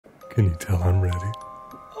Can you tell I'm ready?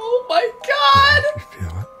 Oh my god! You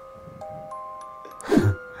feel it?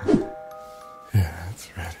 Yeah, it's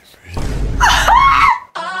ready for you.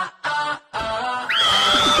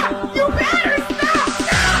 You better stop!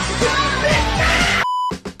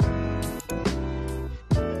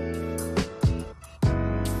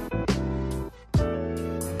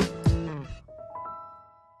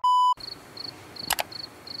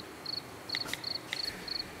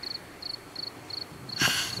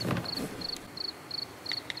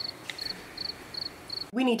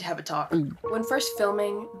 We need to have a talk. When first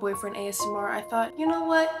filming Boyfriend ASMR, I thought, you know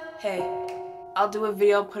what? Hey, I'll do a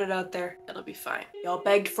video, put it out there, it'll be fine. Y'all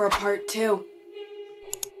begged for a part 2.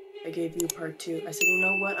 I gave you part 2. I said, you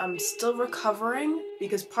know what? I'm still recovering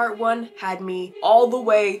because part 1 had me all the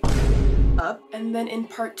way up. And then in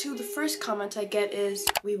part 2, the first comment I get is,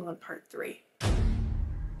 we want part 3.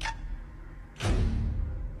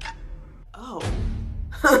 Oh.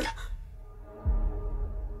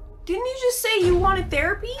 Didn't you just say you wanted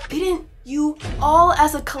therapy? Didn't you all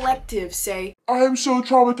as a collective say, I am so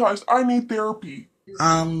traumatized, I need therapy?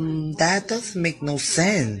 That doesn't make no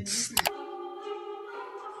sense.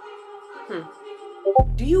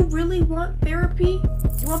 Do you really want therapy?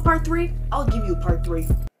 You want part 3? I'll give you part 3.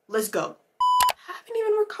 Let's go. I haven't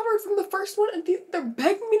even recovered from the first one and they're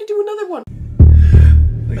begging me to do another one.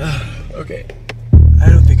 Okay. I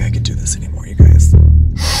don't think I can do this anymore, you guys.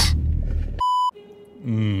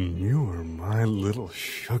 You are my little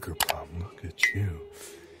sugar plum. Look at you.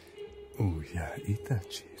 Oh yeah, eat that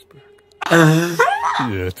cheeseburger.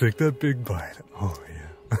 Yeah, take that big bite. Oh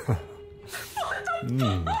yeah.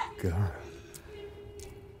 God.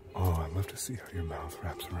 Oh, I'd love to see how your mouth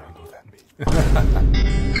wraps around all that meat.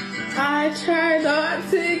 I try not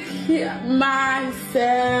to kill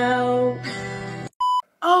myself.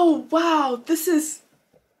 Oh wow, this is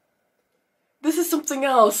something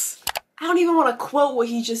else. I don't even want to quote what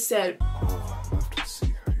he just said. Oh, I'd love to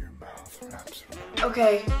see how your mouth wraps around.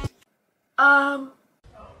 Okay. I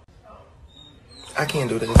can't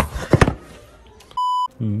do this.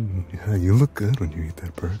 Yeah, you look good when you eat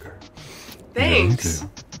that burger. Thanks.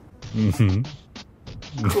 Yeah, you do.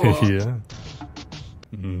 Cool. Yeah.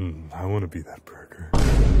 I want to be that burger.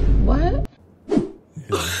 What?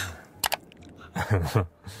 Yeah. Yeah,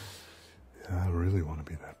 I really want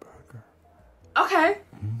to be that burger. Okay.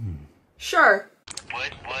 Sure.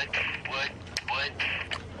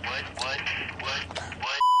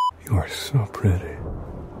 You are so pretty.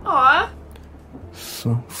 Aw.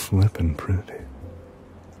 So flippin' pretty.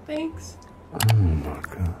 Thanks. Oh my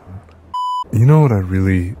god. You know what I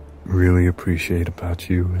really, really appreciate about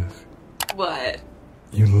you is What?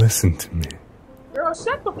 you listen to me. Girl,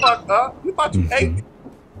 shut the fuck up. You thought you ate.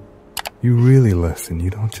 You really listen.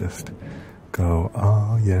 You don't just go,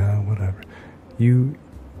 oh yeah, whatever. You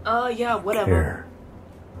Yeah, whatever. care.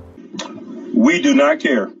 We do not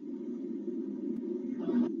care.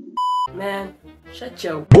 Man, shut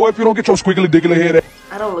your... Boy, if you don't get your squiggly diggly head out.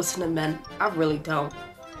 I don't listen to men. I really don't.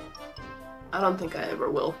 I don't think I ever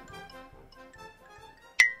will.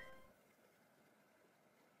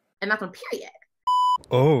 And that's on period.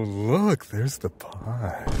 Oh, look, there's the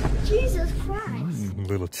pie. Jesus Christ.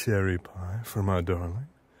 Little cherry pie for my darling.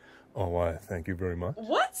 Oh, why, thank you very much.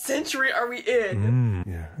 What century are we in?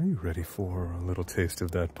 Yeah, are you ready for a little taste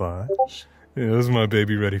of that pie? Yeah, is my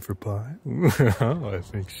baby ready for pie? I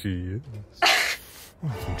think she is. I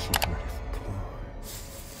think she's ready for pie.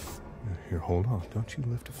 Here, hold on. Don't you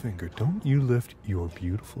lift a finger. Don't you lift your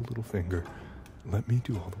beautiful little finger. Let me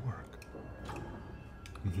do all the work.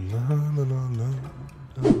 La la la la la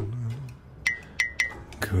la.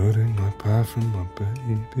 Cutting my pie for my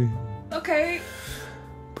baby. Okay.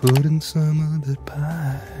 Putting some of the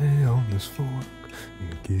pie on this fork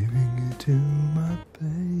and giving it to my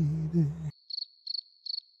baby.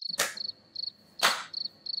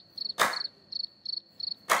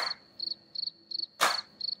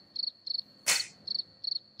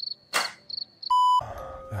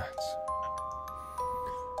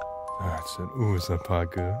 That's it. Ooh, is that pie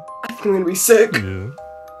good? I think I'm gonna be sick. Yeah.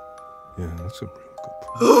 Yeah, that's a real good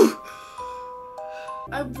pie.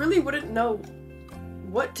 I really wouldn't know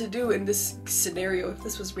what to do in this scenario if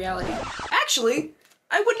this was reality. Actually,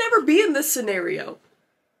 I would never be in this scenario.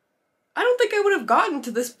 I don't think I would have gotten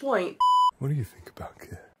to this point. What do you think about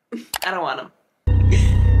Kid? I don't want him.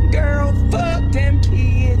 Girl, fuck them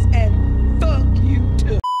kids and fuck you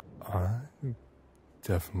too. I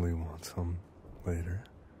definitely want some later.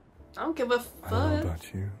 I don't give a I don't know fuck.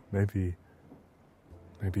 about you.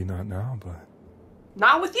 Maybe not now, but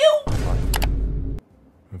Not with you!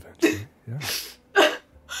 eventually, yeah.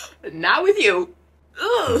 Not with you.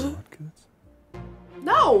 You Ugh. want kids?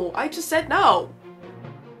 No, I just said no.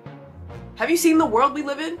 Have you seen the world we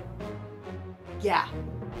live in? Yeah.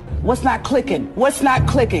 What's not clicking? What's not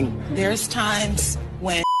clicking? There's times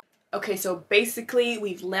when... Okay, so basically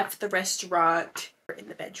we've left the restaurant. We're in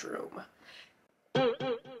the bedroom.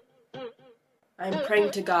 I'm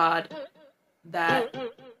praying to God that...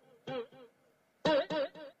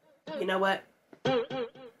 You know what?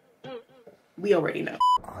 We already know.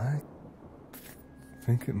 I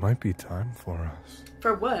think it might be time for us.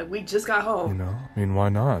 For what? We just got home. You know? I mean, why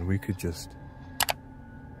not? We could just...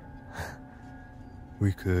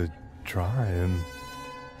 we could try and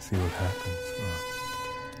see what happens.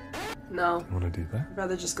 No. You want to do that? I'd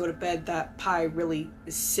rather just go to bed. That pie really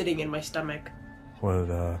is sitting in my stomach. What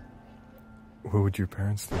would your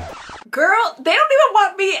parents think? Girl, they don't even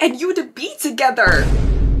want me and you to be together.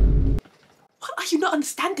 What are you not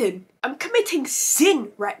understanding? I'm committing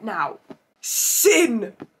sin right now.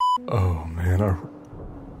 Sin! Oh man, are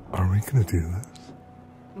we gonna do this?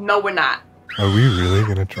 No, we're not. Are we really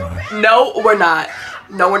gonna try? No, we're not.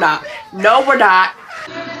 No, we're not. No, we're not.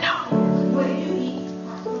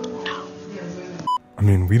 I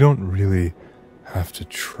mean, we don't really have to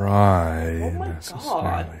try Oh my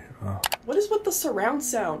necessarily. God. What is with the surround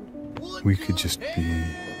sound? We could just be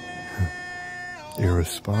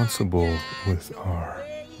irresponsible with our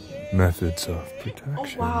methods of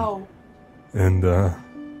protection. Oh, wow. And,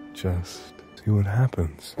 just see what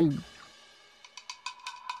happens.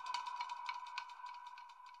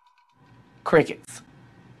 Crickets.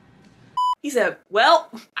 He said, well,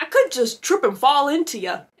 I could just trip and fall into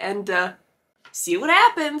you and, see what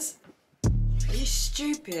happens. Are you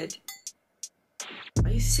stupid?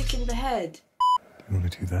 Are you sick in the head? Do you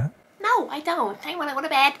want to do that? No, I don't. I want to go to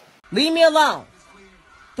bed. Leave me alone.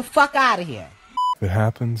 The fuck out of here. If it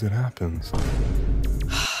happens, it happens.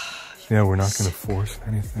 Yeah, we're not gonna force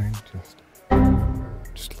anything.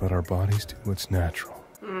 Just let our bodies do what's natural.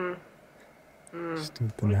 Just do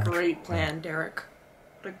the What a natural. great plan, Derek.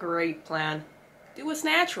 What a great plan. Do what's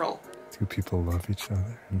natural. Two people love each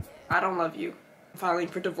other. And I don't love you. I'm filing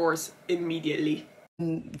for divorce immediately.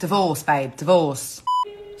 Divorce, babe. Divorce.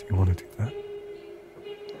 do you want to do that?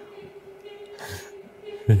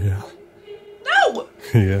 Yeah. No!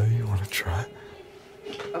 Yeah, you want to try?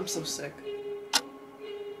 I'm so sick.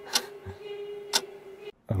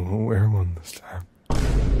 I won't wear one this time.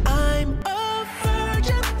 I'm a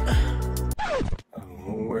virgin. I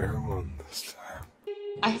won't wear one this time.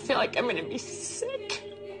 I feel like I'm gonna be sick.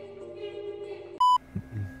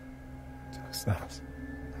 Just us.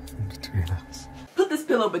 Nothing between us. Put this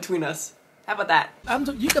pillow between us. How about that?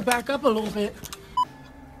 You can back up a little bit.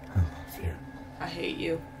 I love you. I hate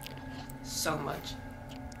you. So much.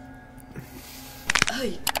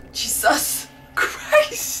 Ay, Jesus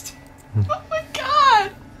Christ! Oh my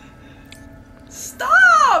God!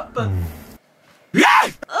 Stop! Ugh!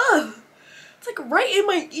 It's like right in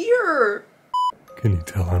my ear. Can you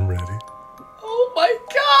tell I'm ready? Oh my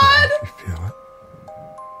God! You feel it?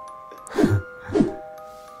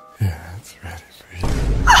 Yeah, it's ready for you.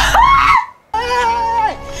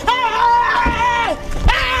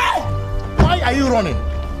 Why are you running?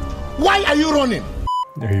 Why are you running?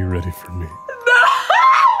 Are you ready for me? No!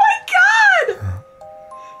 Oh my God!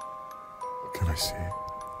 Can I see?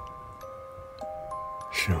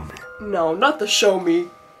 Show me. No, not the show me.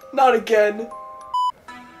 Not again.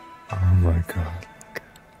 Oh my God.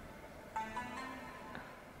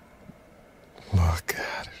 Look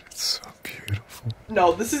at it. It's so beautiful.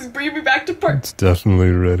 No, this is bringing me back to part. It's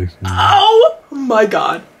definitely ready for you. Oh my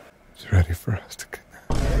God. It's ready for us to connect.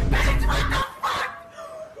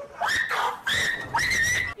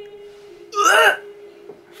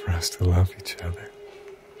 For us to love each other.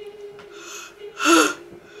 I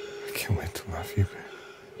can't wait to love you, babe.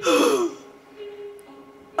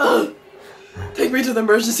 Take me to the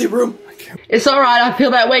emergency room. It's alright, I feel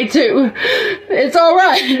that way too. It's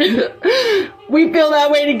alright. We feel that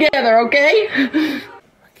way together, okay? I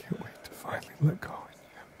can't wait to finally let go of you.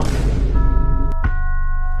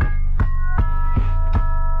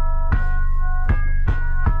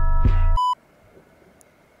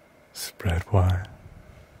 Spread wide.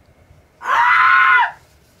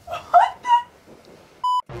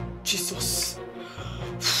 Jesus.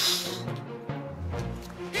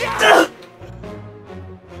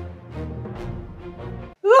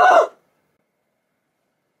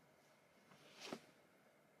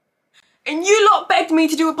 And you lot begged me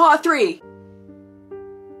to do a part 3.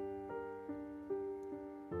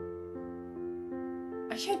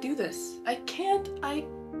 I can't do this. I can't. And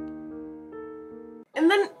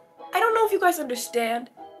then, I don't know if you guys understand,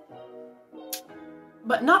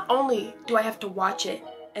 but not only do I have to watch it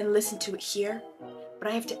and listen to it here, but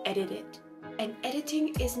I have to edit it. And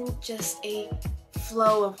editing isn't just a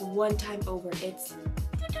flow of one time over, it's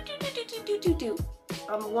do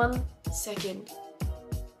on 1 second.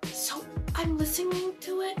 So I'm listening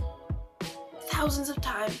to it thousands of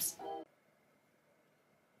times.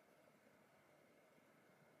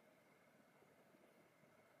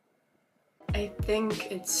 I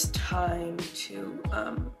think it's time to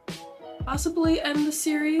possibly end the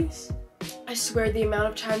series. I swear the amount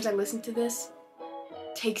of times I listen to this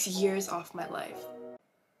takes years off my life.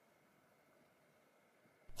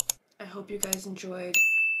 I hope you guys enjoyed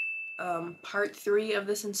part 3 of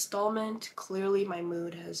this installment. Clearly my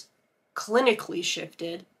mood has clinically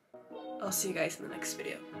shifted. I'll see you guys in the next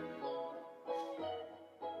video.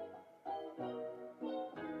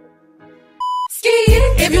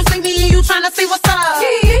 If you see me and you tryna see what's up,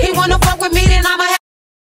 he wanna fuck with me, then I'ma